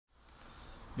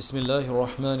بسم الله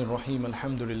الرحمن الرحيم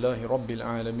الحمد لله رب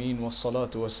العالمين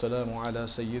والصلاة والسلام على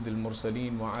سيد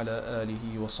المرسلين وعلى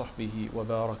آله وصحبه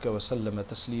وبارك وسلم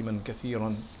تسليما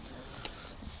كثيرا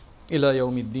إلى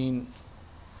يوم الدين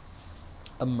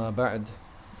أما بعد.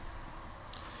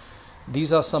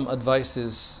 These are some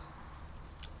advices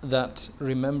that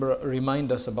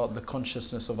remind us about the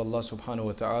consciousness of Allah subhanahu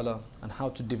wa ta'ala and how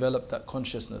to develop that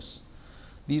consciousness.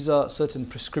 These are certain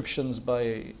prescriptions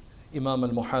by Imam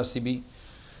al-Muhasibi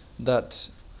that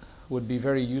would be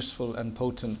very useful and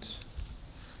potent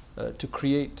to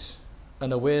create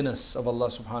an awareness of Allah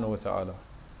subhanahu wa ta'ala.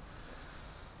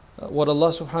 What Allah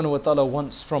subhanahu wa ta'ala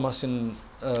wants from us in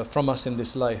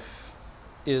this life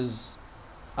is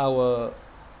our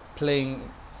playing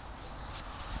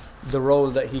the role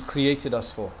that He created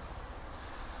us for.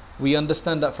 We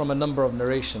understand that from a number of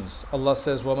narrations. Allah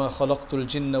says, وَمَا خَلَقْتُ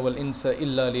الْجِنَّ وَالْإِنسَ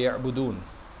إِلَّا لِيَعْبُدُونَ.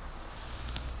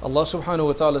 Allah subhanahu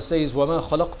wa ta'ala says, وَمَا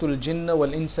خَلَقْتُ الْجِنَّ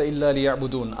وَالْإِنسَ إِلَّا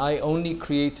لِيَعْبُدُونَ. I only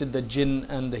created the jinn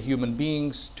and the human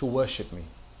beings to worship me.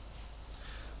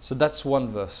 So that's one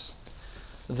verse.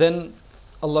 Then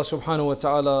Allah subhanahu wa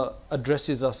ta'ala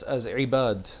addresses us as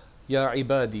ibad. Ya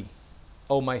ibadi,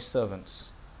 O my servants.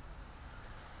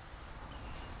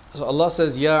 So Allah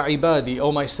says, Ya ibadi,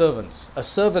 O my servants. A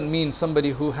servant means somebody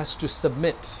who has to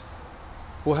submit,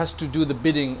 who has to do the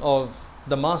bidding of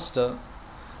the master.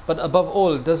 But above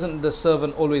all, doesn't the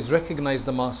servant always recognize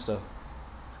the master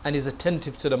and is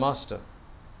attentive to the master?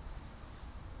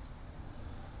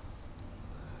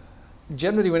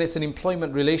 Generally, when it's an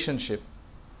employment relationship,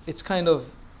 it's kind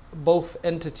of both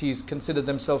entities consider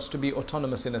themselves to be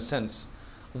autonomous in a sense.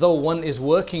 Though one is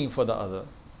working for the other,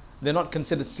 they're not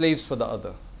considered slaves for the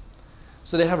other.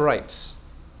 So they have rights.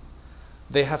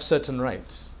 They have certain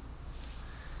rights.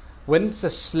 When it's a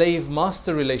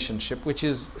slave-master relationship, which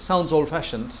sounds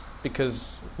old-fashioned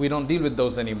because we don't deal with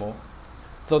those anymore,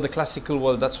 though the classical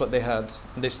world, that's what they had,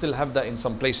 and they still have that in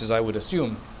some places, I would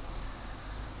assume.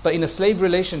 But in a slave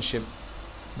relationship,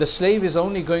 the slave is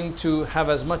only going to have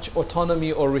as much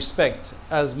autonomy or respect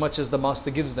as much as the master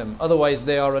gives them. Otherwise,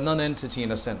 they are a non-entity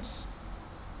in a sense.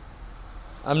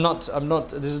 This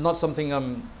is not something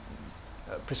I'm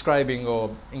prescribing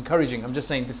or encouraging. I'm just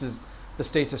saying this is the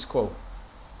status quo.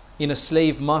 In a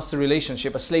slave-master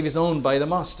relationship, a slave is owned by the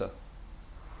master.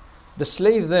 The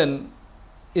slave then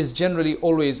is generally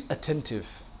always attentive.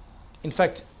 In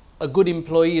fact, a good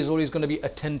employee is always going to be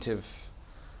attentive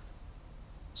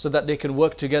so that they can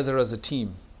work together as a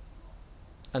team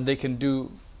and they can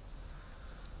do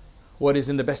what is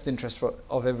in the best interest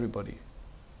of everybody.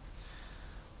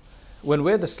 When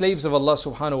we're the slaves of Allah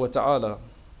subhanahu wa ta'ala,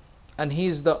 and He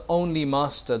is the only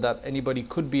master that anybody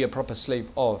could be a proper slave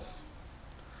of,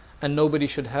 and nobody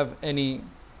should have any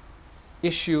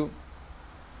issue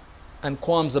and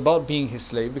qualms about being His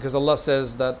slave, because Allah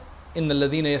says that إِنَّ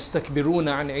الَّذِينَ يَسْتَكْبِرُونَ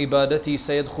عَنْ عِبَادَتِي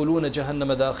سَيَدْخُلُونَ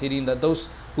جَهَنَّمَ دَاخِرِينَ. That those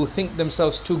who think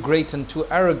themselves too great and too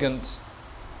arrogant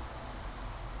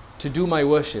to do my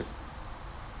worship,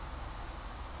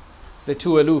 they're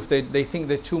too aloof, they think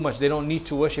they're too much, they don't need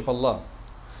to worship Allah.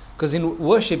 Because in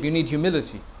worship you need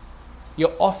humility.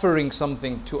 You're offering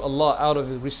something to Allah out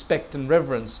of respect and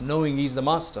reverence, knowing He's the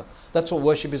master. That's what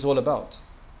worship is all about.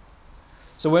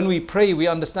 So when we pray, we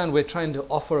understand we're trying to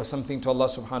offer something to Allah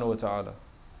subhanahu wa ta'ala.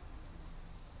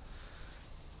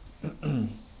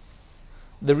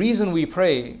 The reason we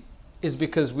pray is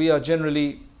because we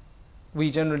generally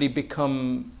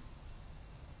become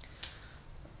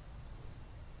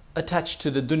attached to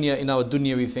the dunya in our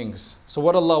dunyawi things. So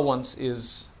what Allah wants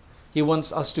is, He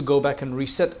wants us to go back and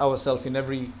reset ourselves in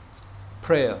every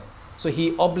prayer. So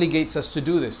He obligates us to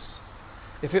do this.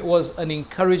 If it was an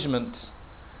encouragement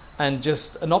and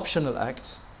just an optional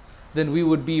act, then we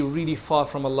would be really far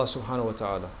from Allah subhanahu wa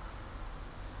ta'ala.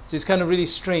 So it's kind of really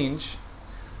strange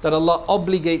that Allah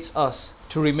obligates us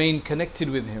to remain connected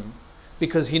with Him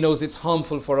because He knows it's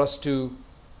harmful for us to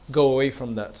go away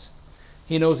from that.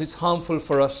 He knows it's harmful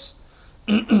for us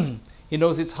He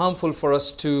knows it's harmful for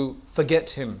us to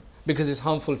forget Him, because it's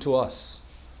harmful to us.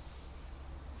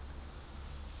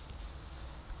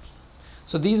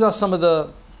 So these are some of the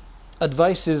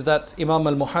advices that Imam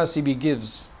al-Muhasibi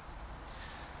gives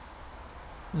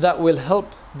that will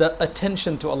help the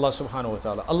attention to Allah subhanahu wa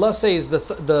ta'ala. Allah says, the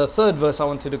third verse I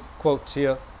wanted to quote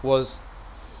here was,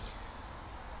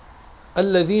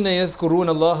 الَّذِينَ يَذْكُرُونَ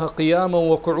اللَّهَ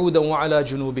قِيَامًا وَقُعُودًا وَعَلَى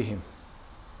جُنُوبِهِمْ.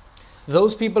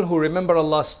 Those people who remember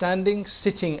Allah standing,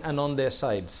 sitting and on their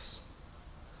sides.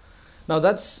 Now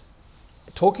that's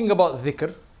talking about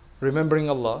dhikr, remembering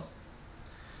Allah,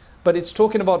 but it's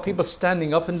talking about people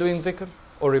standing up and doing dhikr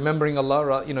or remembering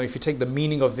Allah. You know, if you take the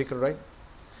meaning of dhikr, right?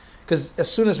 Because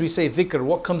as soon as we say dhikr,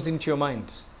 what comes into your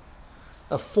mind?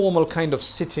 A formal kind of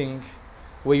sitting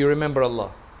where you remember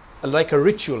Allah, like a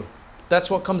ritual. That's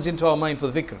what comes into our mind for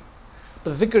dhikr.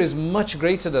 But dhikr is much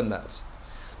greater than that.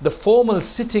 The formal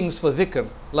sittings for dhikr,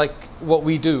 like what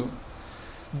we do,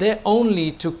 they're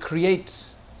only to create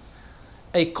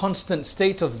a constant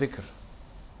state of dhikr.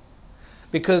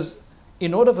 Because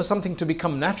in order for something to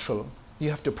become natural, you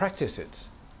have to practice it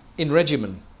in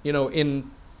regimen, in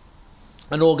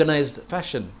an organized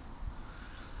fashion.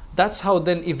 That's how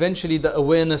then eventually the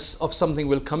awareness of something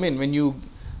will come in. When you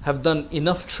have done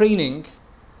enough training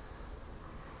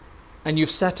and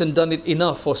you've sat and done it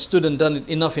enough, or stood and done it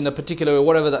enough in a particular way,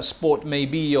 whatever that sport may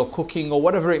be, or cooking, or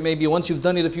whatever it may be, once you've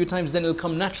done it a few times, then it'll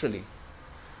come naturally.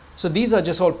 So these are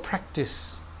just all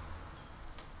practice.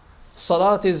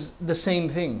 Salat is the same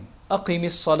thing. أَقِمِ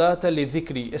الصَّلَاةَ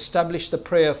لِذِكْرِ. Establish the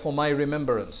prayer for my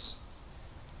remembrance.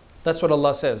 That's what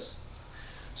Allah says.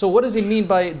 So what does He mean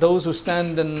by those who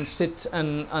stand and sit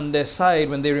and on their side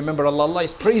when they remember Allah? Allah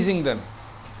is praising them.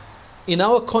 In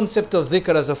our concept of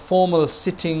dhikr as a formal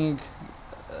sitting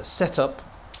setup,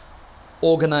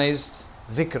 organized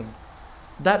dhikr,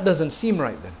 that doesn't seem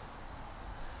right then.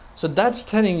 So that's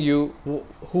telling you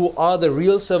who are the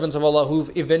real servants of Allah,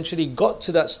 who've eventually got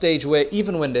to that stage where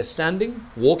even when they're standing,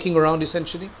 walking around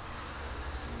essentially,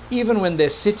 even when they're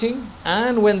sitting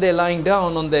and when they're lying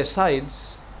down on their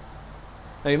sides.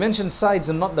 Now you mentioned sides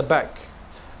and not the back.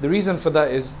 The reason for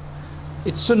that is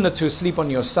it's sunnah to sleep on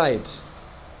your side.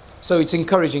 So it's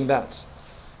encouraging that.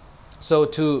 So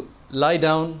to lie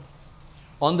down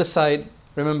on the side,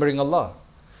 remembering Allah.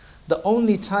 The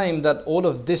only time that all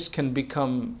of this can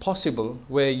become possible,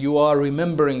 where you are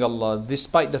remembering Allah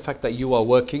despite the fact that you are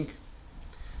working,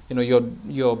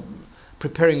 you're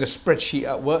preparing a spreadsheet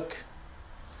at work,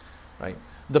 right?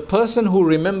 The person who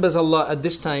remembers Allah at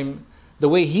this time, the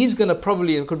way he's going to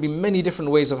probably, it could be many different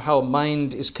ways of how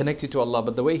mind is connected to Allah,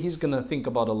 but the way he's going to think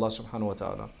about Allah subhanahu wa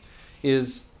ta'ala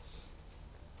is,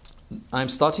 I'm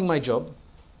starting my job,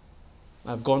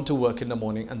 I've gone to work in the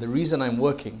morning, and the reason I'm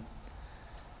working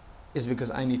is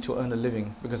because I need to earn a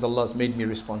living, because Allah has made me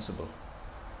responsible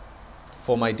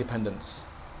for my dependents.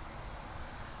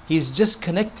 He's just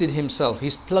connected himself,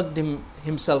 he's plugged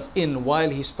himself in while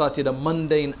he started a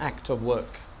mundane act of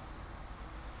work.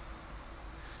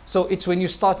 So it's when you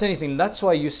start anything, that's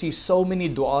why you see so many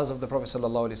du'as of the Prophet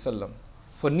ﷺ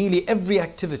for nearly every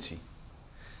activity.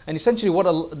 And essentially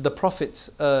what the Prophet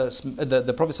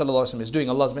ﷺ is doing,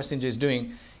 Allah's Messenger is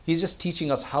doing, he's just teaching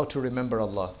us how to remember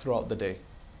Allah throughout the day.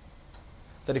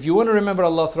 That if you want to remember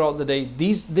Allah throughout the day,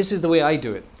 this is the way I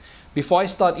do it. Before I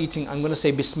start eating, I'm going to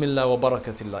say Bismillah wa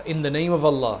barakatillah, in the name of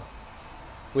Allah,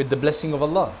 with the blessing of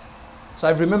Allah. So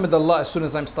I've remembered Allah as soon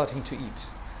as I'm starting to eat,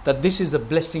 that this is the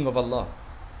blessing of Allah.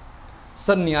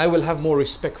 Suddenly I will have more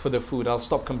respect for the food. I'll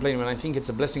stop complaining. When I think it's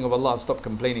a blessing of Allah, I'll stop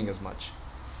complaining as much.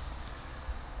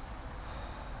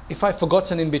 If I've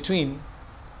forgotten in between,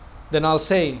 then I'll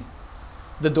say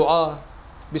the dua,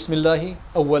 Bismillahi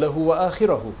awwalahu wa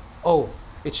akhirahu. Oh,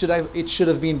 it should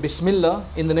have been Bismillah,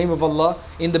 in the name of Allah,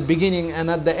 in the beginning and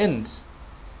at the end.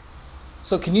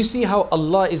 So can you see how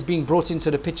Allah is being brought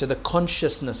into the picture? The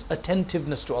consciousness,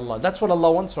 attentiveness to Allah. That's what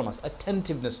Allah wants from us,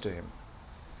 attentiveness to Him.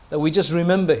 That we just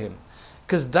remember Him.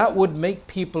 Because that would make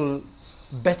people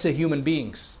better human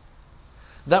beings.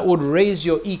 That would raise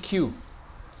your EQ.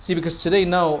 See, because today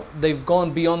now they've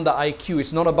gone beyond the IQ.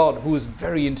 It's not about who's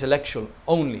very intellectual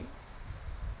only,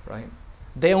 right?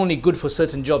 They're only good for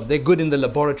certain jobs. They're good in the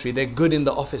laboratory. They're good in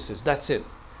the offices. That's it.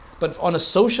 But on a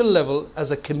social level,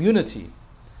 as a community,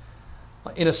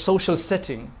 in a social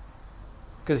setting,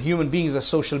 because human beings are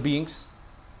social beings,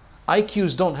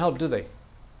 IQs don't help, do they?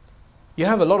 You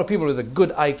have a lot of people with a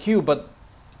good IQ, but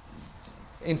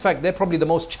in fact, they're probably the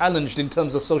most challenged in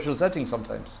terms of social settings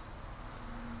sometimes.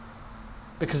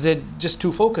 Because they're just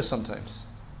too focused sometimes.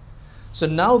 So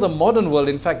now the modern world,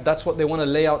 in fact, that's what they want to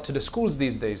lay out to the schools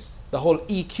these days. The whole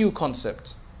EQ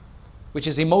concept, which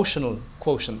is emotional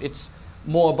quotient. It's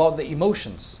more about the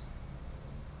emotions,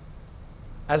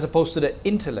 as opposed to the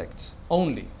intellect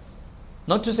only.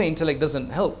 Not to say intellect doesn't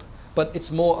help, but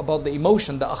it's more about the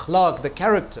emotion, the akhlaq, the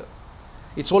character.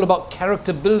 It's all about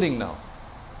character building now.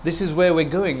 This is where we're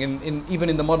going, even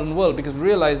in the modern world, because we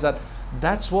realize that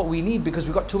that's what we need, because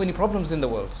we've got too many problems in the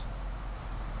world.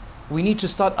 We need to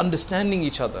start understanding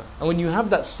each other. And when you have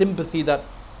that sympathy, that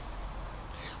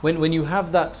when you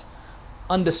have that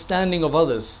understanding of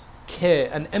others, care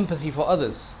and empathy for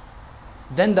others,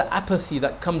 then the apathy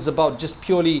that comes about just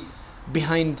purely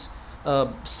behind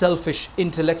selfish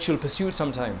intellectual pursuit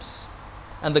sometimes,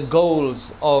 and the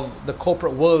goals of the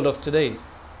corporate world of today,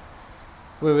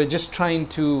 where we're just trying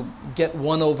to get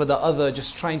one over the other,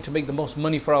 just trying to make the most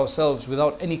money for ourselves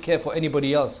without any care for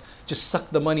anybody else, just suck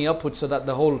the money upwards so that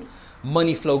the whole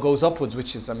money flow goes upwards,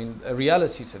 which is, a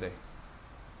reality today.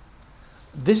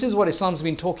 This is what Islam's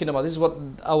been talking about. This is what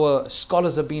our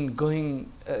scholars have been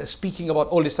speaking about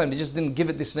all this time. They just didn't give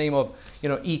it this name of,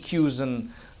 EQs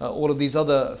and all of these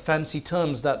other fancy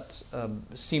terms that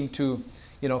seem to,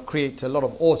 create a lot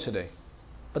of awe today.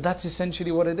 But that's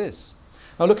essentially what it is.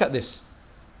 Now look at this.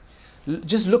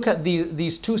 Just look at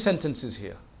these two sentences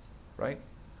here, right?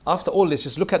 After all this,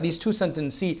 just look at these two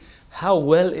sentences, see how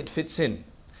well it fits in.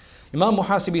 Imam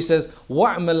Muhasibi says,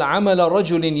 وَعْمَلْ عَمَلَ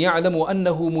رَجُلٍ يَعْلَمُ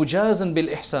أَنَّهُ مُجَازًا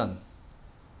بِالْإِحْسَانِ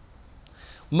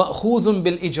مَأْخُوذٌ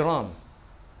بِالْإِجْرَامِ.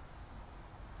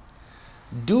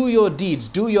 Do your deeds,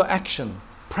 do your action,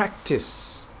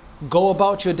 practice, go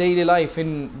about your daily life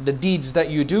in the deeds that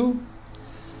you do,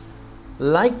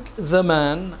 like the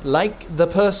man, like the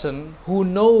person who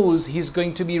knows he's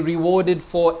going to be rewarded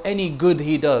for any good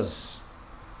he does.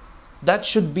 That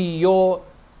should be your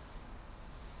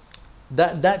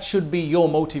that should be your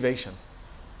motivation.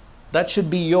 That should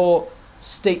be your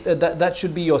state. That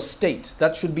should be your state.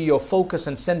 That should be your focus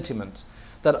and sentiment.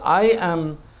 That I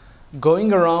am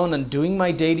going around and doing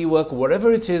my daily work,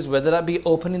 whatever it is, whether that be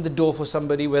opening the door for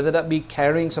somebody, whether that be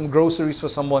carrying some groceries for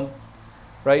someone,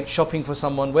 right, shopping for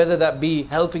someone, whether that be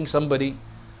helping somebody,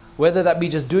 whether that be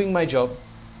just doing my job.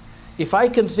 If I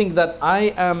can think that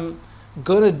I am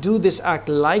going to do this act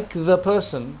like the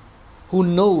person who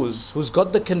knows, who's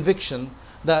got the conviction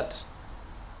that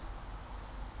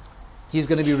he's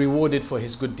going to be rewarded for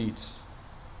his good deeds,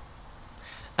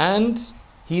 and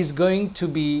he's going to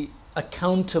be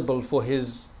accountable for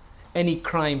any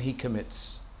crime he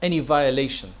commits, any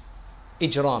violation,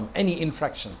 ijram, any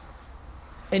infraction,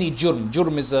 any jurm.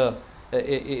 Jurm is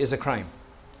a crime.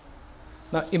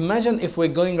 Now imagine if we're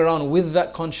going around with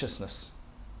that consciousness.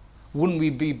 Wouldn't we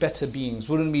be better beings?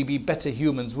 Wouldn't we be better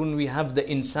humans? Wouldn't we have the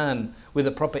insan with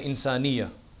a proper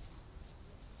insaniya?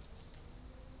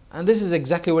 And this is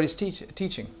exactly what it's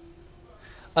teaching.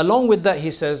 Along with that, he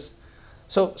says,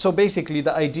 so basically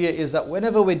the idea is that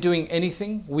whenever we're doing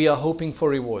anything, we are hoping for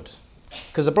reward.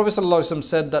 Because the Prophet ﷺ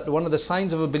said that one of the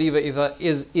signs of a believer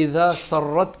is إِذَا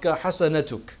سَرَّتْكَ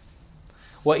حَسَنَتُكَ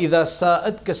وَإِذَا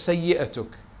سَاءَتْكَ سَيِّئَتُكَ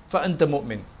فَأَنْتَ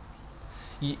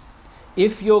مُؤْمِنٌ.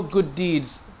 If your good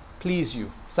deeds please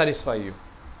you, satisfy you,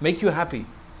 make you happy.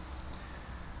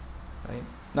 Right?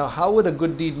 Now, how would a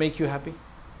good deed make you happy?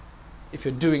 If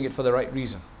you're doing it for the right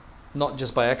reason. Not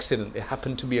just by accident. It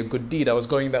happened to be a good deed. I was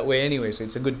going that way anyway, so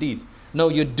it's a good deed. No,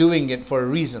 you're doing it for a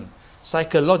reason.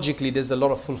 Psychologically, there's a lot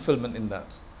of fulfillment in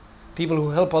that. People who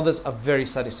help others are very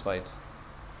satisfied.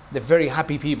 They're very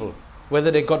happy people, whether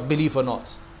they got belief or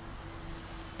not.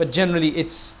 But generally,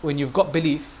 it's when you've got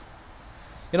belief,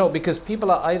 because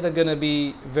people are either going to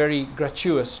be very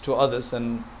gratuitous to others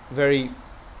and very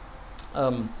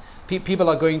people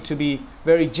are going to be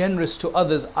very generous to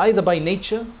others either by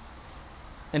nature,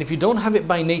 and if you don't have it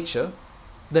by nature,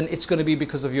 then it's going to be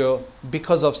because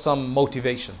of some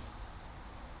motivation.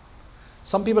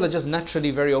 Some people are just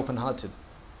naturally very open-hearted.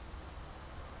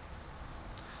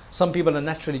 Some people are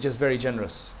naturally just very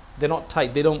generous. They're not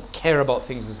tight. They don't care about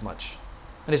things as much.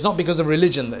 And it's not because of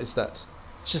religion that it's that.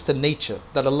 It's just the nature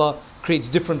that Allah creates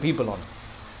different people on.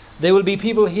 There will be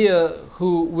people here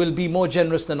who will be more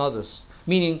generous than others.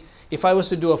 Meaning, if I was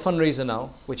to do a fundraiser now,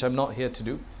 which I'm not here to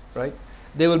do, right?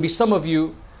 There will be some of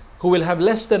you who will have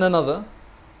less than another,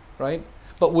 right?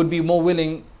 But would be more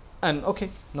willing and, okay,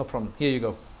 no problem, here you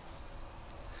go.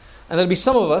 And there'll be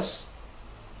some of us,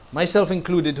 myself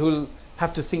included, who will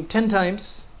have to think 10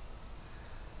 times,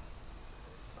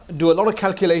 do a lot of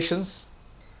calculations,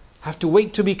 have to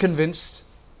wait to be convinced.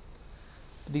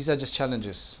 These are just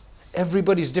challenges.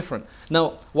 Everybody's different.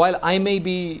 Now, while I may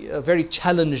be very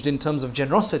challenged in terms of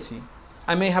generosity,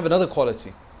 I may have another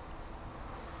quality.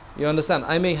 You understand?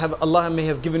 Allah may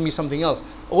have given me something else.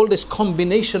 All this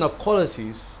combination of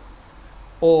qualities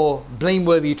or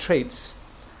blameworthy traits,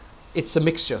 it's a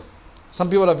mixture. Some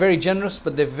people are very generous,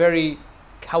 but they're very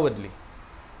cowardly.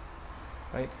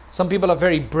 Right? Some people are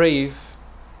very brave,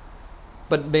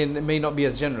 but may not be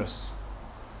as generous.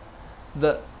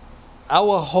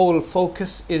 Our whole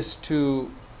focus is to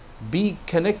be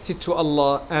connected to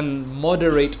Allah and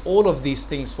moderate all of these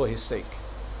things for His sake.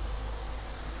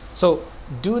 So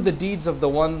do the deeds of the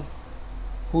one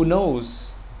who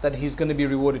knows that he's going to be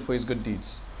rewarded for his good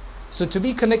deeds. So to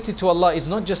be connected to Allah is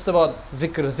not just about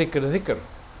dhikr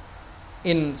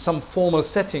in some formal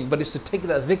setting, but it's to take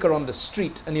that dhikr on the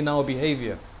street and in our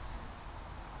behavior.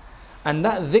 And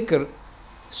that dhikr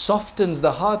softens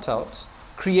the heart out,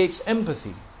 creates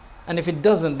empathy. And if it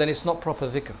doesn't, then it's not proper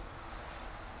dhikr.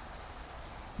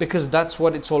 Because that's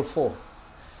what it's all for.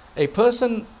 A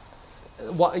person,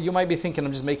 what you might be thinking,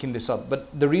 I'm just making this up, but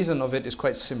the reason of it is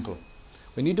quite simple.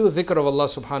 When you do a dhikr of Allah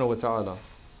subhanahu wa ta'ala,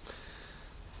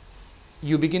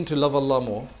 you begin to love Allah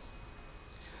more,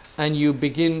 and you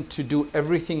begin to do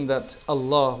everything that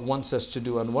Allah wants us to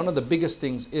do. And one of the biggest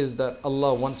things is that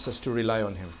Allah wants us to rely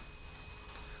on Him.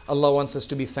 Allah wants us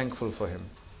to be thankful for Him.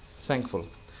 Thankful.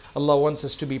 Allah wants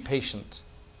us to be patient.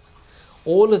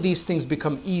 All of these things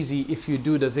become easy if you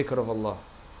do the dhikr of Allah.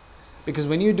 Because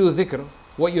when you do dhikr,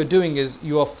 what you're doing is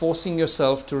you are forcing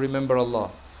yourself to remember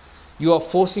Allah. You are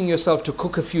forcing yourself to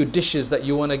cook a few dishes that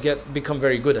you want to become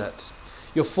very good at.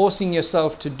 You're forcing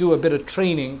yourself to do a bit of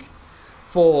training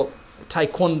for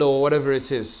taekwondo or whatever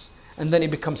it is, and then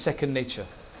it becomes second nature.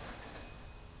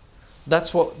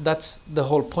 That's the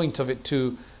whole point of it,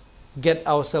 to get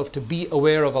ourselves to be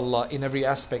aware of Allah in every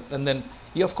aspect. And then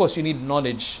of course you need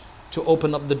knowledge to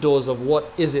open up the doors of what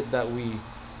is it that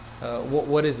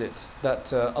what is it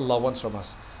that Allah wants from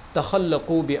us.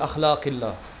 تَخَلَّقُوا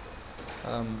بِأَخْلَاقِ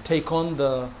اللَّهِ. Take on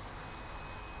the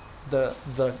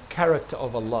character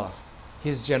of Allah,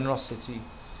 His generosity,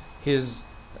 His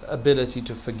ability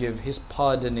to forgive, His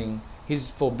pardoning, His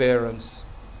forbearance,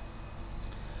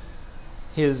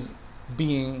 His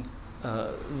being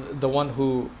the one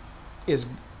who is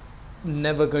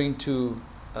never going to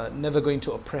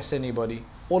oppress anybody.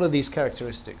 All of these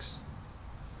characteristics.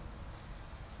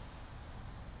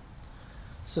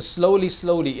 So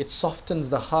slowly it softens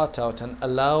the heart out and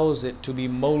allows it to be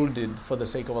molded for the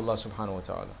sake of Allah subhanahu wa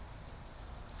ta'ala.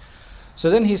 So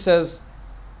then he says,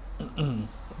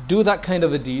 do that kind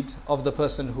of a deed of the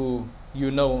person who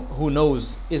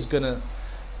knows is gonna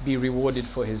be rewarded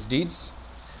for his deeds,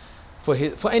 for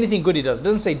anything good he does. It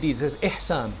doesn't say deeds, it says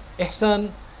ihsan.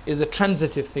 Ihsan is a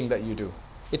transitive thing that you do.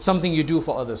 It's something you do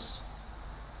for others.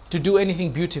 To do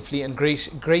anything beautifully and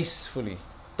gracefully.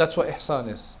 That's what ihsan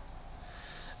is.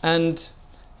 And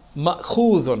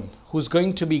ma'khudun, who's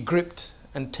going to be gripped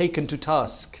and taken to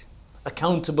task,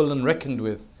 accountable and reckoned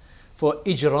with, for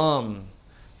ijram,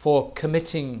 for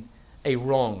committing a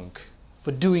wrong,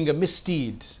 for doing a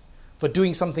misdeed, for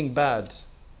doing something bad.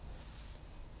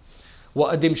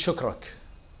 وَأَدِمْ شُكْرَكَ.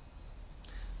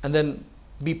 And then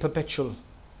be perpetual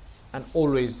and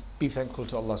always be thankful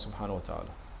to Allah subhanahu wa ta'ala.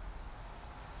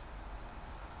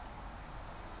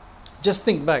 Just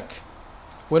think back,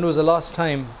 when was the last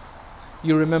time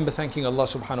you remember thanking Allah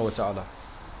subhanahu wa ta'ala?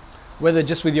 Whether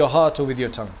just with your heart or with your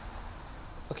tongue.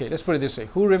 Okay, let's put it this way.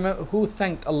 Who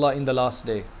thanked Allah in the last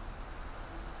day?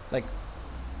 Like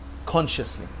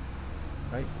consciously,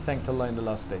 right? Thanked Allah in the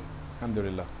last day.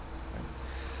 Alhamdulillah. Right.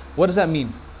 What does that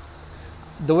mean?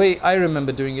 The way I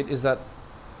remember doing it is that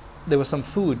there was some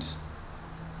food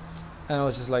and I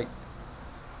was just like,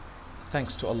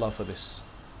 thanks to Allah for this,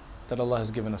 that Allah has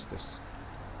given us this.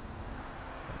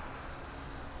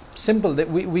 Simple, that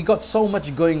we got so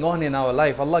much going on in our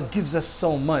life. Allah gives us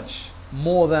so much,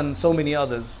 more than so many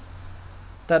others,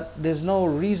 that there's no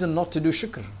reason not to do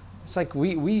shukr. It's like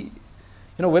we're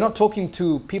not talking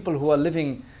to people who are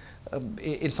living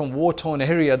in some war-torn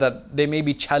area that they may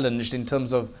be challenged in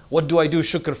terms of, what do I do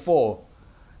shukr for?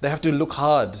 They have to look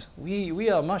hard. We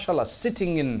are, mashallah,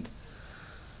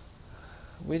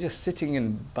 we're just sitting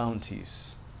in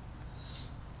bounties.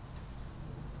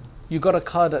 You got a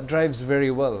car that drives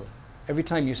very well. Every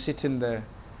time you sit in there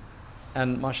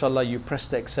and mashallah you press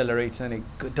the accelerator and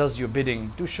it does your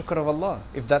bidding, do shukr of Allah.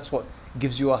 If that's what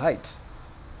gives you a height.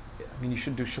 I mean, you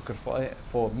should do shukr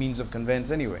for means of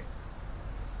conveyance anyway.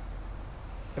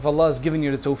 If Allah has given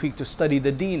you the tawfiq to study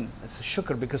the deen, it's a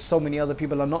shukr, because so many other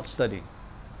people are not studying.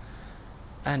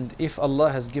 And if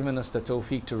Allah has given us the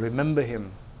tawfiq to remember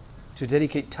Him, to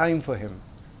dedicate time for Him,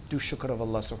 do shukr of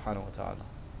Allah subhanahu wa ta'ala.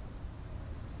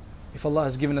 If Allah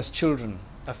has given us children,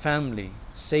 a family,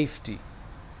 safety,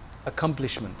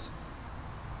 accomplishment,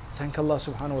 thank Allah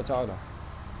subhanahu wa ta'ala.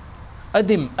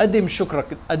 Adim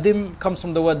shukrak. Adim comes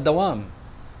from the word dawam.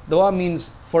 Dawam means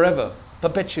forever,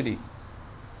 perpetually.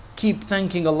 Keep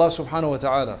thanking Allah subhanahu wa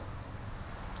ta'ala.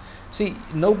 See,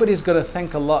 nobody's going to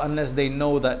thank Allah unless they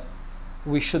know that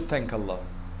we should thank Allah.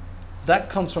 That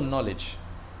comes from knowledge.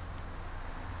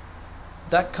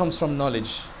 That comes from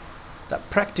knowledge. That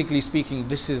practically speaking,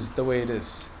 this is the way it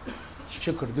is.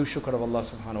 Shukr, do shukr of Allah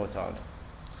subhanahu wa ta'ala.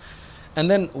 And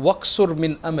then, waqsur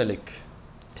min amalik.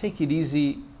 Take it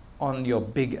easy on your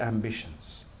big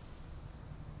ambitions.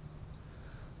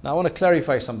 Now I want to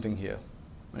clarify something here.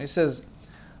 When it says,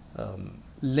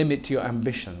 limit your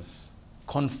ambitions,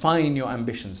 confine your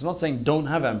ambitions. It's not saying don't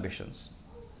have ambitions.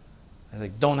 It's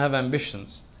like, don't have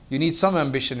ambitions. You need some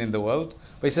ambition in the world.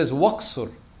 But it says,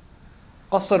 waqsur.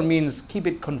 Qasr means keep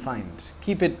it confined,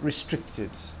 keep it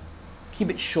restricted, keep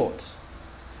it short.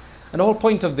 And the whole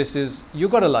point of this is, you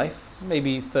got a life,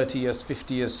 maybe 30 years,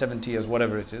 50 years, 70 years,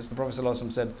 whatever it is. The Prophet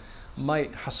ﷺ said, "My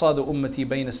hasadu ummati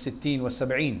bayna sitteen wa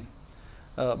sab'een."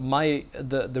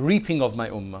 The reaping of my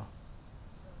ummah.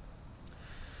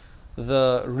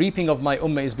 The reaping of my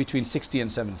ummah is between 60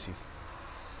 and 70.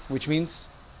 Which means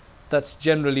that's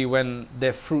generally when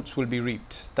their fruits will be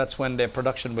reaped. That's when their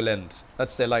production will end.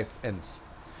 That's their life ends.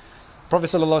 Prophet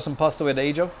ﷺ passed away at the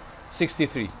age of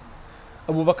 63.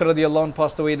 Abu Bakr radiallahu anh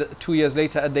passed away 2 years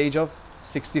later at the age of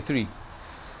 63.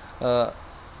 Umar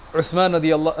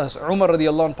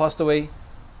radiallahu anh passed away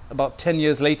about 10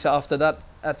 years later after that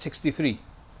at 63.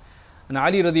 And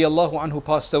Ali radiallahu anhu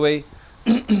passed away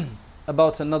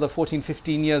about another 14,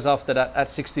 15 years after that at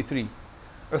 63.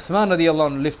 Uthman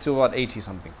radiallahu anh lived to about 80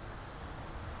 something.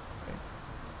 Okay.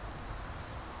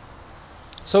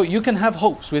 So you can have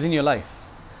hopes within your life,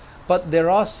 but there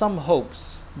are some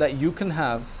hopes that you can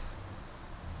have,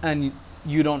 and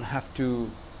you don't have to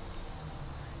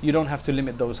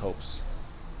limit those hopes.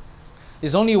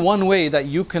 There's only one way that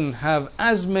you can have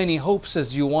as many hopes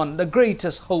as you want, the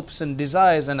greatest hopes and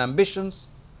desires and ambitions,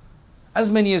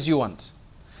 as many as you want.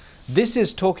 This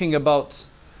is talking about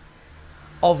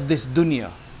of this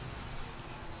dunya.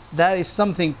 That is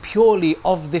something purely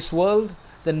of this world,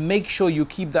 then make sure you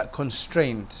keep that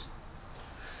constrained.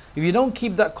 If you don't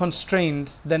keep that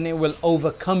constrained, then it will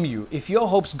overcome you. If your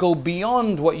hopes go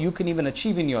beyond what you can even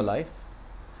achieve in your life,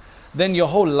 then your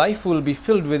whole life will be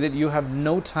filled with it. You have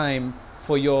no time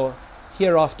for your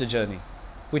hereafter journey,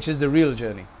 which is the real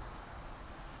journey.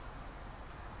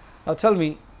 Now tell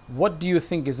me, what do you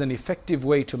think is an effective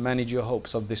way to manage your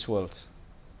hopes of this world?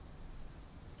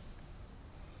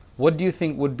 What do you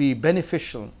think would be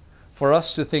beneficial for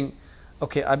us to think,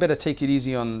 okay, I better take it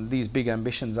easy on these big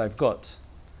ambitions I've got?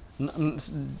 I'm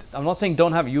not saying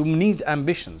don't have, you need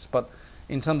ambitions, but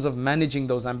in terms of managing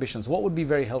those ambitions, what would be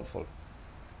very helpful?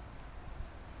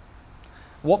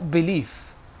 What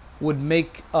belief would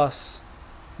make us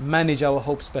manage our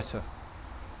hopes better?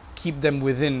 Keep them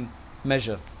within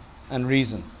measure and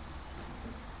reason.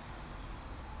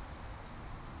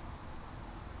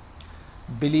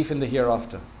 Belief in the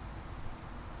hereafter.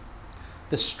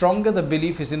 The stronger the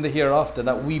belief is in the hereafter,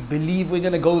 that we believe we're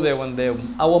going to go there one day,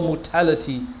 our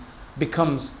mortality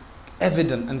becomes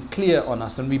evident and clear on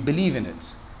us and we believe in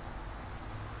it,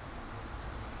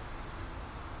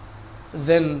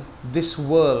 then this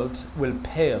world will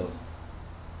pale.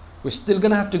 We're still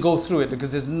going to have to go through it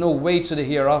because there's no way to the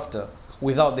hereafter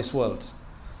without this world.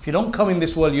 If you don't come in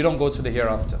this world, you don't go to the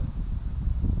hereafter.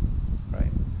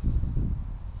 Right?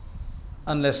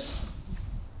 Unless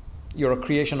you're a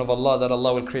creation of Allah that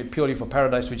Allah will create purely for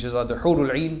paradise, which is the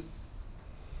Hurul Ain,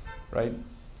 right?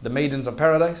 The maidens of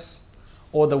paradise,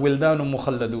 or the Wildanu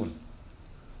Mukhalladun,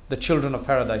 the children of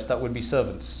paradise that would be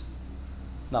servants.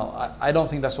 Now, I don't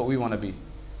think that's what we want to be.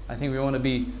 I think we want to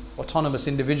be autonomous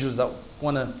individuals that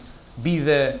want to be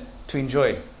there to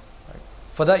enjoy. Right?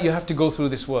 For that, you have to go through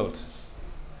this world.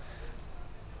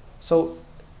 So,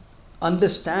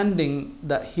 understanding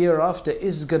that hereafter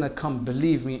is going to come,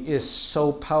 believe me, is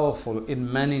so powerful in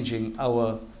managing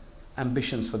our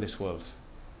ambitions for this world.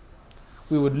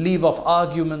 We would leave off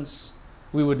arguments,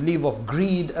 we would leave off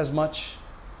greed as much,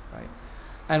 right?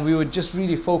 And we would just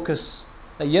really focus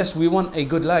that yes, we want a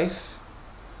good life,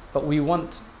 but we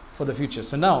want for the future.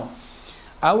 So now,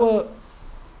 our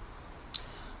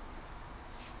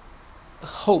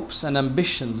hopes and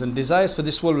ambitions and desires for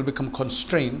this world will become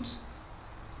constrained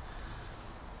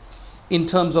in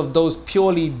terms of those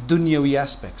purely dunyawi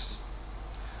aspects.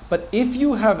 But if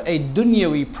you have a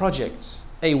dunyawi project,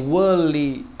 a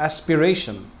worldly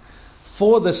aspiration,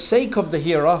 for the sake of the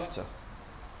hereafter,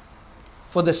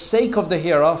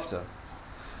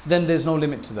 then there's no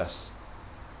limit to this.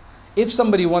 If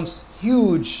somebody wants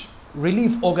huge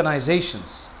relief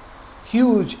organizations,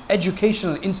 huge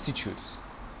educational institutes,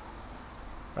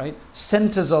 right,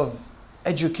 centers of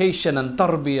education and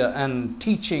tarbiyah and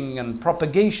teaching and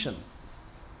propagation,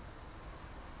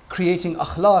 creating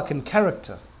akhlaq and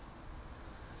character,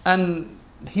 and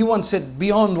he wants it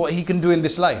beyond what he can do in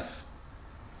this life,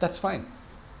 that's fine,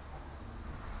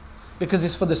 because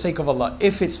it's for the sake of Allah.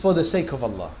 If it's for the sake of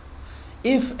Allah,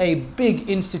 if a big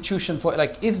institution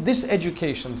if this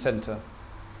education center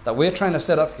that we're trying to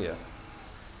set up here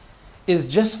is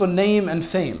just for name and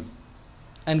fame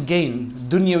and gain,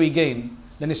 dunyawi gain,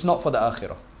 then it's not for the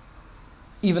akhirah,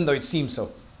 even though it seems so.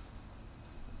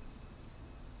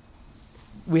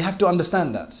 We have to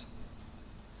understand that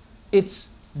it's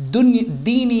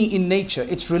dini in nature,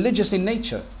 it's religious in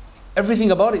nature. Everything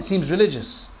about it seems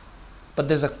religious, but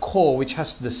there's a core which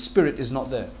has, the spirit is not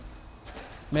there.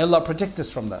 May Allah protect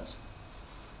us from that.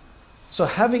 So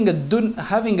having a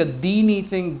deeni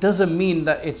thing doesn't mean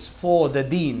that it's for the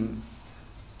deen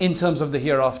in terms of the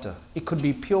hereafter. It could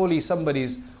be purely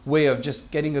somebody's way of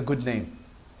just getting a good name,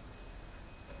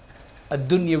 a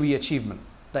dunyawi achievement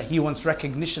that he wants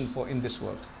recognition for in this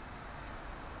world.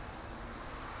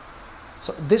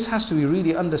 So this has to be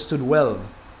really understood well.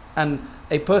 And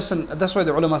a person, that's why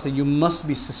the ulama say you must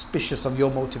be suspicious of your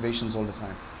motivations all the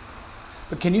time.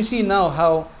 But can you see now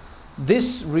how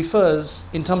this refers,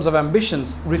 in terms of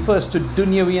ambitions, refers to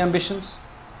dunyawi ambitions?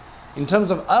 In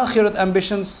terms of akhirat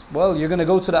ambitions, well, you're going to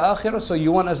go to the akhirah, so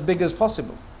you want as big as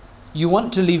possible. You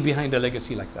want to leave behind a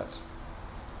legacy like that.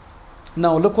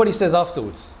 Now look what he says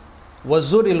afterwards.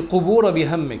 وَزُرِ الْقُبُورَ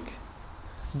بِهَمِّكَ.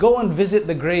 Go and visit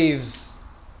the graves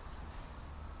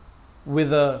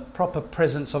with a proper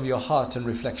presence of your heart and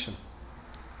reflection.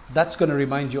 That's going to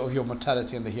remind you of your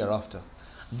mortality and the hereafter.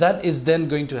 That is then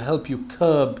going to help you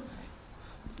curb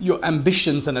your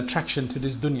ambitions and attraction to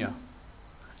this dunya.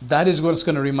 That is what's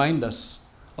going to remind us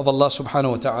of Allah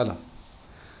subhanahu wa ta'ala.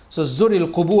 So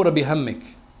زُرِ الْقُبُورَ بِهَمِّكَ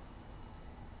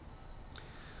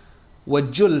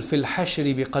وَجُّلْ فِي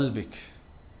الْحَشْرِ بِقَلْبِكَ.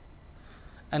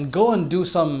 And go and do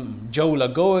some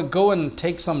jawla, go and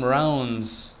take some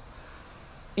rounds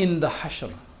in the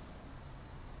hashr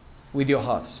with your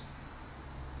heart.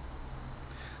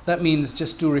 That means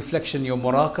just do reflection, your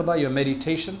muraqabah, your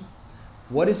meditation.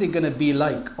 What is it going to be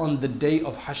like on the day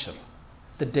of hashr,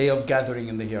 the day of gathering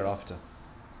in the hereafter?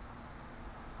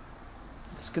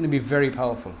 It's going to be very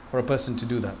powerful for a person to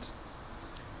do that.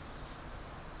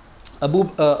 Abu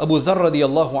Dharr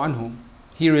radiyallahu anhu,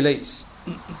 he relates,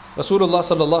 Rasulullah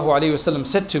sallallahu alayhi wasallam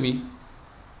said to me,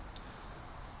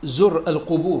 Zur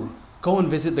al-qubur, go and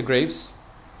visit the graves,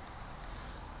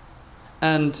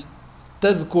 and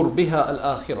tadhkur biha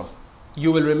al-akhirah,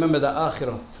 you will remember the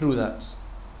akhirah through that.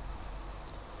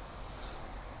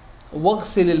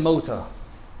 Waghsil al-mawta,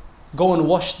 go and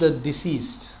wash the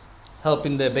deceased, help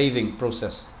in their bathing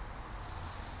process.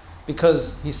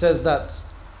 Because he says that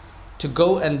to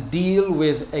go and deal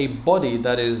with a body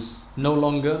that is no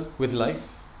longer with life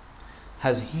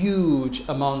has huge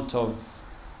amount of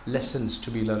lessons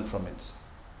to be learned from it.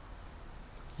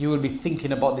 You will be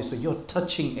thinking about this, but you're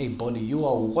touching a body, you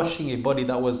are washing a body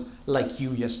that was like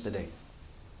you yesterday.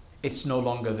 It's no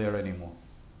longer there anymore.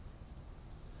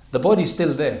 The body is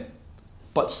still there,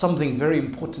 but something very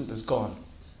important is gone.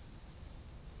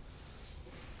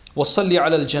 وَصَلِّ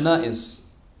عَلَى الْجَنَائِزِ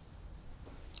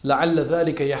لَعَلَّ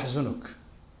ذَلِكَ يَحْزُنُكَ.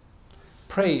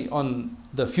 Pray on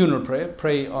the funeral prayer,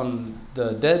 pray on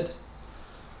the dead.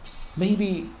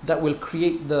 Maybe that will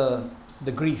create the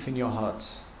grief in your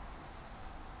heart.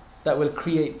 That will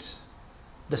create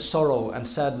the sorrow and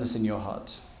sadness in your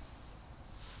heart.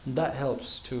 That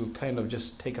helps to kind of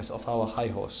just take us off our high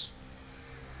horse.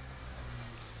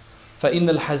 فَإِنَّ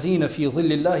الْحَزِينَ فِي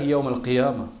ظِلِّ اللَّهِ يَوْمَ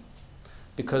الْقِيَامَةِ.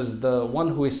 Because the one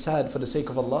who is sad for the sake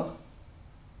of Allah,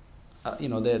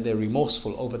 they're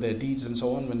remorseful over their deeds and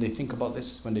so on when they think about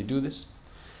this, when they do this,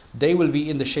 they will be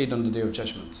in the shade on the Day of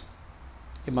Judgment.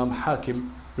 Imam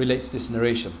Hakim relates this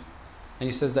narration, and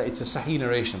he says that it's a sahih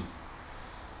narration.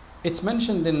 It's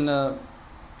mentioned in,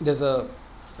 there's a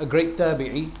great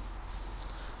tabi'i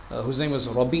whose name was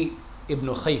Rabi ibn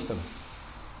Khaytham.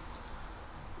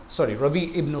 Sorry,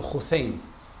 Rabi ibn Khuthaym.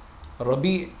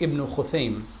 Rabi ibn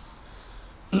Khuthaym.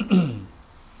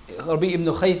 Rabi ibn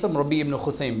Khaytham, Rabi ibn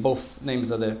Khuthaym, both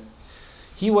names are there.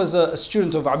 He was a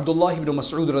student of Abdullah ibn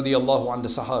Mas'ud radiyallahu anhu, the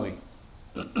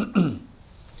Sahabi.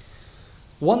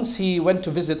 Once he went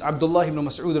to visit Abdullah ibn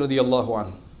Mas'ud radiyallahu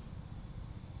anhu.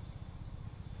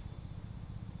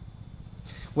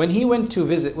 When he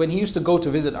used to go to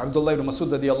visit Abdullah ibn Mas'ud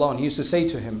radiyallahu anhu, he used to say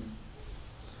to him,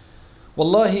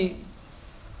 Wallahi,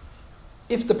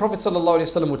 if the Prophet sallallahu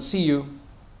alaihi wasallam would see you,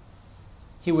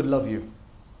 he would love you.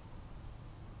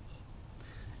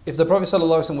 If the Prophet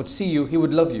ﷺ would see you, he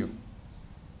would love you.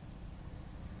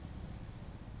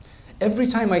 Every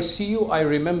time I see you, I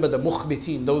remember the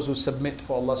mukhbitin, those who submit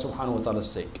for Allah subhanahu wa ta'ala's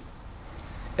sake.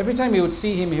 Every time he would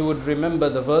see him, he would remember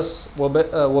the verse,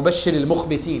 وَبَشِّرِ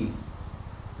الْمُخْبِتِينَ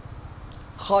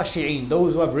khashi'een,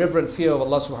 those who have reverent fear of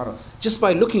Allah subhanahu wa ta'ala. Just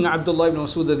by looking at Abdullah ibn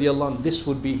Mas'ud radiyallahu anhu,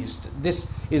 this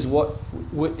is what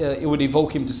it would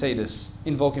invoke him to say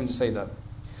that.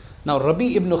 Now,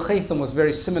 Rabi ibn Khaytham was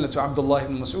very similar to Abdullah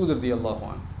ibn Mas'ud radiyallahu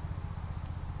anhu.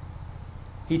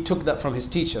 He took that from his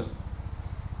teacher.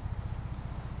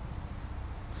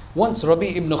 Once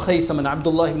Rabi ibn Khaytham and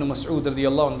Abdullah ibn Mas'ud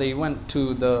radiyallahu anhu, they went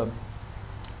to the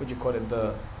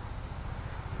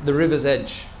river's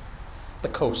edge, the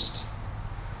coast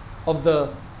of the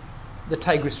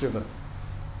Tigris River.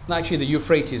 No, actually the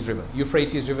Euphrates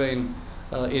River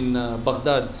in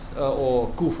Baghdad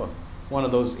or Kufa, one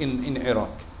of those in Iraq.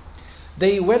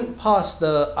 They went past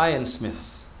the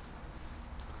ironsmiths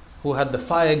who had the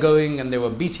fire going, and they were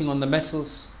beating on the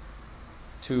metals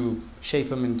to shape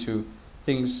them into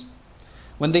things.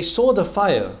 When they saw the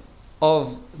fire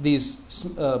of these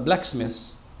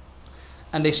blacksmiths,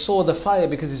 and they saw the fire,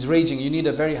 because it's raging, you need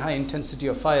a very high intensity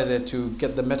of fire there to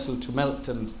get the metal to melt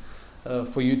and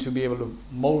for you to be able to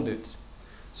mold it.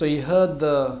 So he heard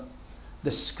the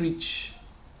screech,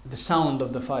 the sound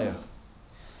of the fire.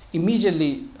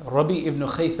 Immediately Rabi ibn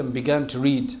Khaytham began to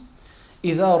read,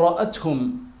 إِذَا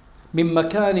رَأَتْهُمْ مِنْ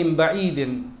مَكَانٍ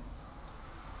بَعِيدٍ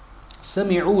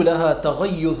سَمِعُوا لَهَا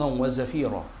تَغَيُّظًا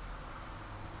وَزَفِيرًا.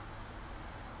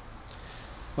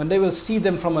 When they will see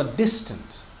them from a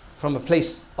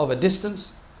place of a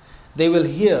distance, they will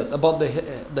hear about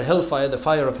the hellfire, the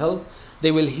fire of hell.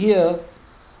 They will hear.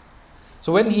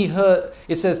 So when he heard,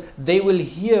 it says, they will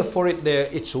hear for it there,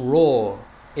 its roar,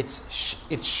 its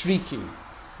shrieking,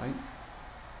 right,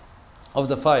 of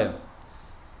the fire.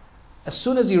 As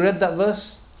soon as he read that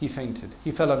verse, he fainted.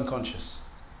 He fell unconscious.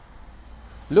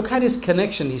 Look at his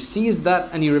connection. He sees that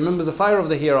and he remembers the fire of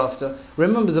the hereafter,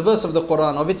 remembers a verse of the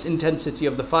Quran of its intensity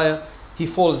of the fire. He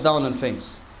falls down and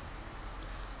faints.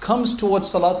 Comes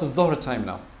towards Salatul Dhuhr time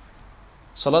now.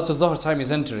 Salatul Dhuhr time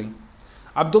is entering.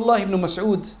 Abdullah ibn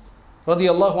Mas'ud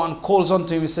radiyallahu anhu calls on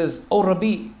to him. He says, "Oh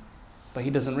Rabi," but he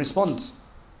doesn't respond.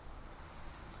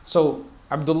 So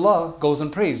Abdullah goes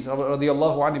and prays.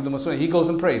 Radiyallahu anhu ibn Mas'ud, he goes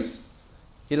and prays.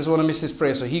 He doesn't want to miss his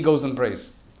prayer, so he goes and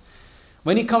prays.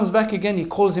 When he comes back again, he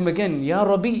calls him again, "Ya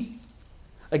Rabi."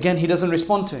 Again, he doesn't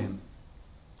respond to him.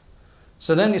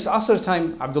 So then it's Asr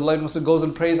time. Abdullah ibn Mas'ud goes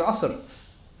and prays Asr.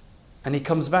 And he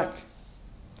comes back.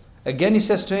 Again he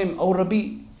says to him, "Oh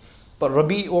Rabi." But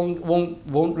Rabi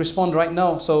won't respond right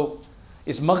now. So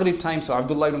it's Maghrib time. So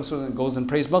Abdullah ibn Mas'ud goes and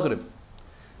prays Maghrib.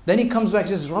 Then he comes back and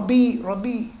says, "Rabi,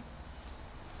 Rabi."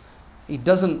 He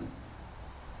doesn't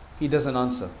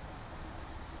answer.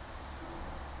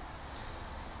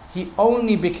 He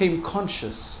only became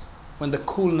conscious when the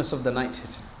coolness of the night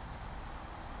hit him.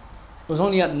 It was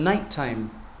only at night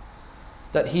time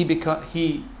that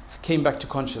he came back to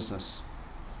consciousness.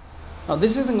 Now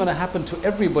this isn't going to happen to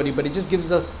everybody, but it just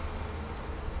gives us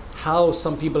how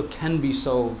some people can be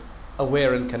so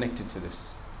aware and connected to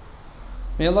this.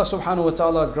 May Allah subhanahu wa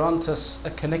ta'ala grant us a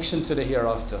connection to the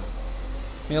hereafter.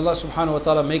 May Allah subhanahu wa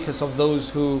ta'ala make us of those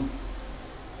who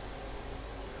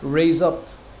raise up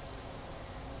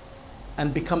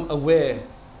and become aware,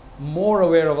 more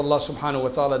aware of Allah subhanahu wa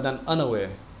ta'ala than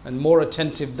unaware, and more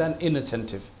attentive than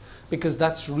inattentive. Because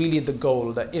that's really the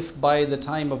goal, that if by the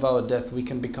time of our death we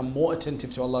can become more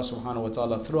attentive to Allah subhanahu wa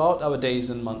ta'ala throughout our days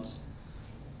and months,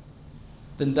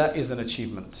 then that is an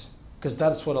achievement. Because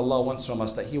that's what Allah wants from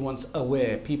us, that He wants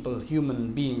aware people,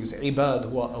 human beings,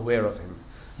 ibad who are aware of Him.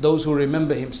 Those who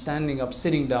remember Him standing up,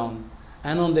 sitting down,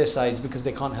 and on their sides because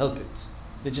they can't help it.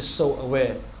 They're just so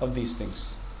aware of these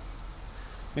things.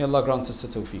 May Allah grant us the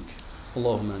tawfiq.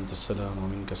 Allahumma anta as-salam wa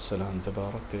minka as-salam,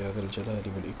 tabarakta ya dhal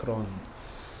jalali wal ikram.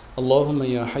 اللهم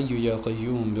يا حي يا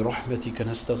قيوم برحمتك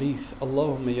نستغيث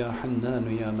اللهم يا حنان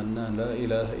يا منان لا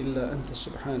إله إلا أنت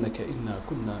سبحانك إنا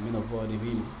كنا من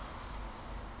الظالمين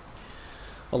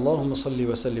اللهم صل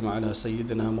وسلم على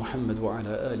سيدنا محمد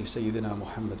وعلى آل سيدنا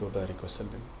محمد وبارك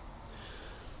وسلم.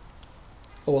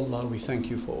 O Allah, we thank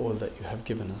you for all that you have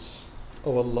given us.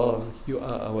 O Allah, you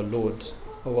are our Lord.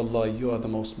 O Allah, you are the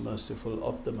most merciful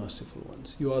of the merciful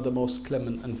ones. You are the most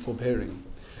clement and forbearing.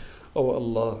 O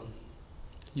Allah,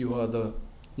 you are the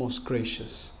most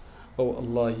gracious. O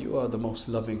Allah, you are the most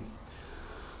loving.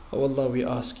 O Allah, we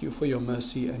ask you for your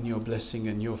mercy and your blessing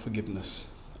and your forgiveness.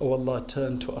 O Allah,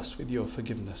 turn to us with your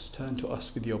forgiveness. Turn to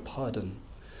us with your pardon.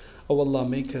 O Allah,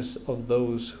 make us of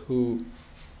those who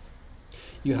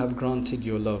you have granted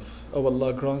your love. O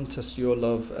Allah, grant us your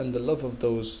love and the love of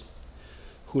those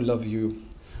who love you.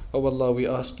 O Allah, we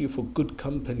ask you for good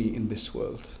company in this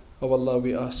world. O Allah,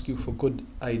 we ask you for good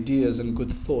ideas and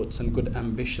good thoughts and good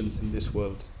ambitions in this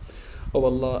world. O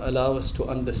Allah, allow us to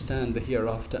understand the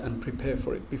hereafter and prepare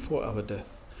for it before our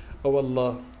death. O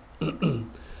Allah,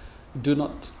 do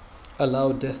not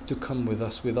allow death to come with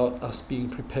us without us being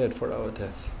prepared for our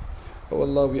death. O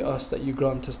Allah, we ask that you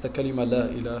grant us the kalima la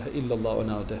ilaha illallah on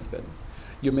our deathbed.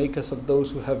 You make us of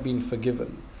those who have been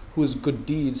forgiven, whose good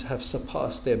deeds have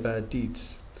surpassed their bad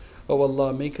deeds. O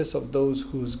Allah, make us of those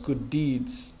whose good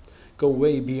deeds go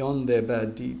way beyond their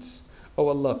bad deeds. O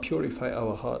Allah, purify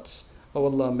our hearts. O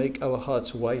Allah, make our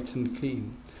hearts white and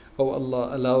clean. O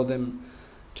Allah, allow them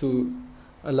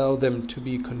to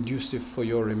be conducive for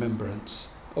your remembrance.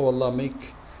 O Allah,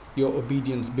 make your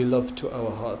obedience beloved to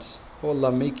our hearts. O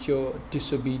Allah, make your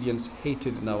disobedience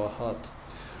hated in our heart.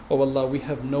 O Allah, we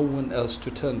have no one else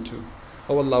to turn to.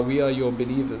 O Allah, we are your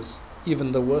believers.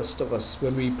 Even the worst of us,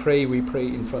 when we pray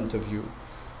in front of you.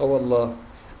 O Allah,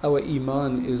 our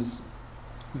iman is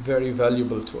very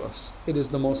valuable to us. It is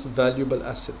the most valuable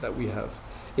asset that we have.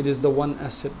 It is the one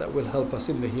asset that will help us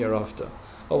in the hereafter.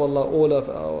 O Allah, all of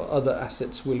our other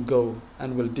assets will go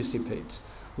and will dissipate.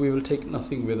 We will take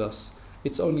nothing with us.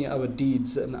 It's only our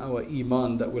deeds and our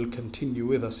iman that will continue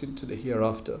with us into the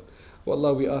hereafter. O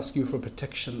Allah, we ask you for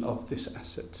protection of this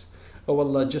asset. O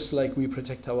Allah, just like we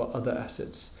protect our other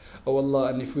assets. O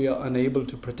Allah, and if we are unable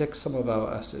to protect some of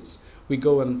our assets, we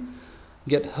go and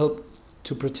get help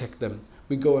to protect them.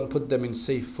 We go and put them in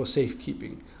for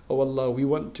safekeeping. O Allah, we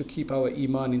want to keep our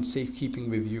iman in safekeeping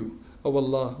with you. O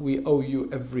Allah, we owe you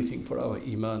everything for our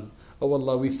iman. O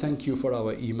Allah, we thank you for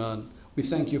our iman. We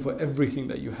thank you for everything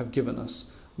that you have given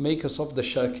us. Make us of the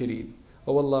shakirin.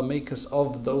 O Allah, make us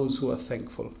of those who are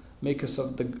thankful. Make us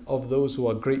of those who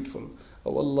are grateful.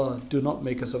 O Allah, do not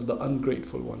make us of the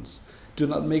ungrateful ones. Do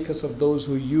not make us of those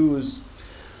who use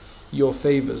your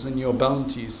favors and your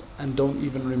bounties and don't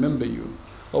even remember you.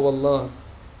 O Allah,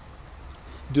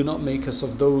 do not make us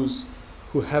of those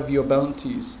who have your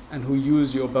bounties and who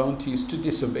use your bounties to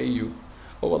disobey you.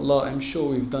 O Allah, I'm sure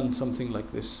we've done something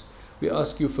like this. We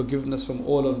ask you forgiveness from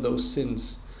all of those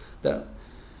sins that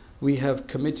we have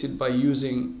committed by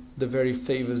using the very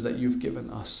favors that you've given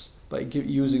us, by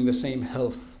using the same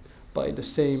health,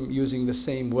 using the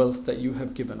same wealth that you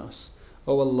have given us.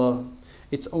 O Allah,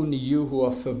 it's only you who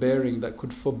are forbearing that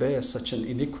could forbear such an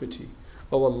iniquity.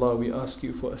 O Allah, we ask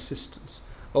you for assistance.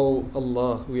 O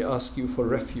Allah, we ask you for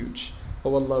refuge.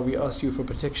 O Allah, we ask you for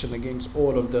protection against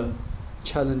all of the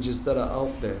challenges that are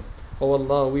out there. O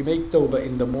Allah, we make tawbah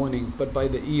in the morning, but by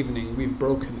the evening we've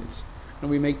broken it.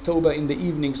 And we make tawbah in the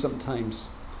evening sometimes,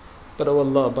 but O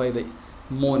Allah, by the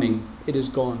morning it is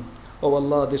gone. O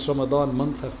Allah, this Ramadan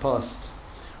month have passed.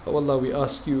 O Allah, we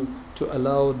ask you to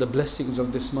allow the blessings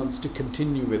of this month to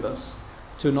continue with us,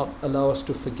 to not allow us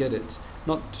to forget it,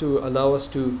 not to allow us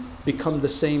to become the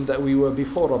same that we were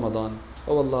before Ramadan.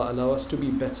 O Allah, allow us to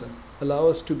be better. Allow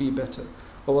us to be better.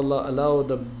 O Allah, allow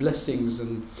the blessings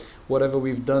and whatever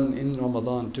we've done in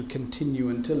Ramadan to continue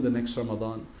until the next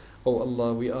Ramadan. O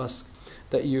Allah, we ask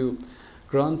that you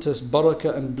grant us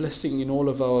barakah and blessing in all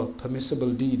of our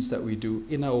permissible deeds that we do,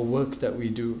 in our work that we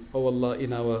do. O Allah,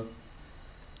 in our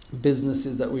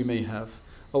businesses that we may have.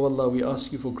 O Allah, we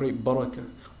ask you for great barakah.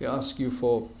 We ask you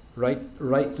for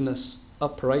rightness,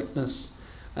 uprightness.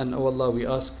 And O Allah, we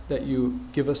ask that you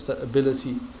give us the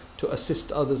ability to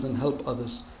assist others and help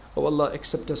others. O Allah,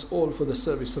 accept us all for the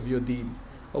service of your deen.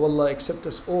 O Allah, accept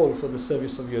us all for the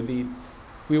service of your deen.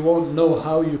 We won't know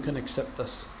how you can accept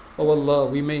us. O Allah,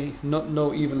 we may not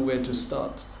know even where to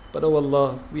start. But O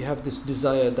Allah, we have this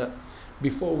desire that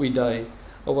before we die,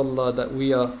 O Allah, that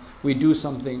we do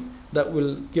something that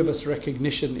will give us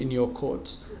recognition in your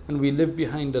courts. And we leave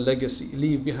behind a legacy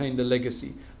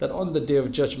that on the Day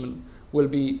of Judgment will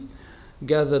be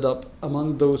gathered up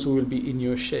among those who will be in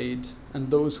your shade,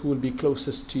 and those who will be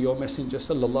closest to your Messenger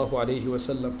sallallahu alaihi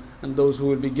wasallam, and those who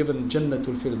will be given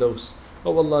Jannatul Firdaus.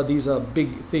 Oh Allah, these are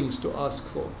big things to ask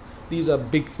for. These are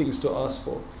big things to ask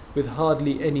for, with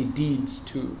hardly any deeds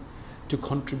to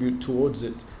contribute towards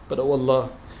it. But oh Allah,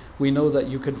 we know that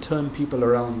you can turn people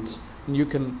around, and you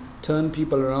can turn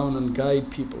people around and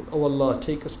guide people. Oh Allah,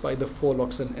 take us by the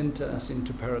forelocks and enter us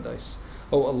into paradise.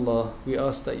 Oh Allah, we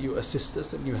ask that you assist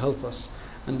us and you help us,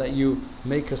 and that you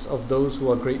make us of those who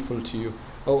are grateful to you.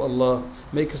 Oh Allah,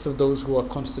 make us of those who are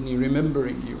constantly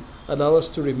remembering you. Allow us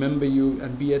to remember you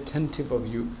and be attentive of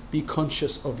you, be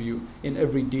conscious of you in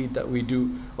every deed that we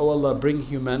do. Oh Allah, bring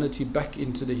humanity back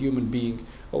into the human being.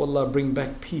 Oh Allah, bring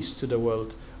back peace to the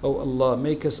world. Oh Allah,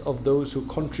 make us of those who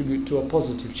contribute to a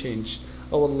positive change.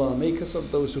 Oh Allah, make us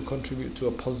of those who contribute to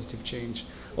a positive change.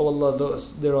 Oh Allah,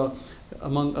 there are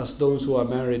among us those who are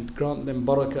married, grant them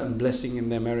barakah and blessing in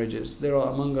their marriages. There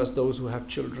are among us those who have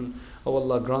children. Oh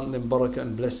Allah, grant them barakah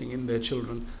and blessing in their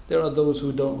children. There are those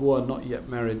who are not yet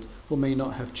married, who may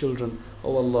not have children.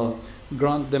 Oh Allah,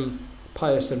 grant them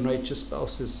pious and righteous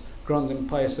spouses. Grant them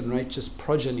pious and righteous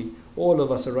progeny. All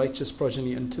of us a righteous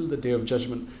progeny until the Day of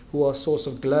Judgment, who are source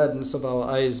of gladness of our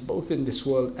eyes, both in this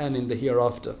world and in the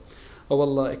hereafter. Oh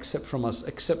Allah, accept from us,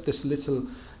 accept this little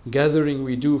gathering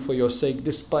we do for your sake,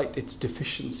 despite its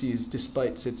deficiencies,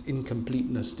 despite its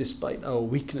incompleteness, despite our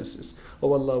weaknesses.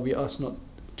 Oh Allah, we ask not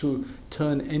to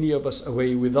turn any of us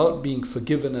away without being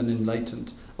forgiven and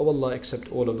enlightened. Oh Allah,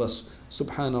 accept all of us.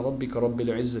 Subhana rabbika rabbil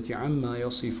izzati amma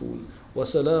yasifun. Wa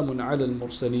salamun ala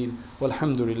al-mursaleen.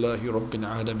 Walhamdulillahi rabbil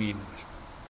alameen.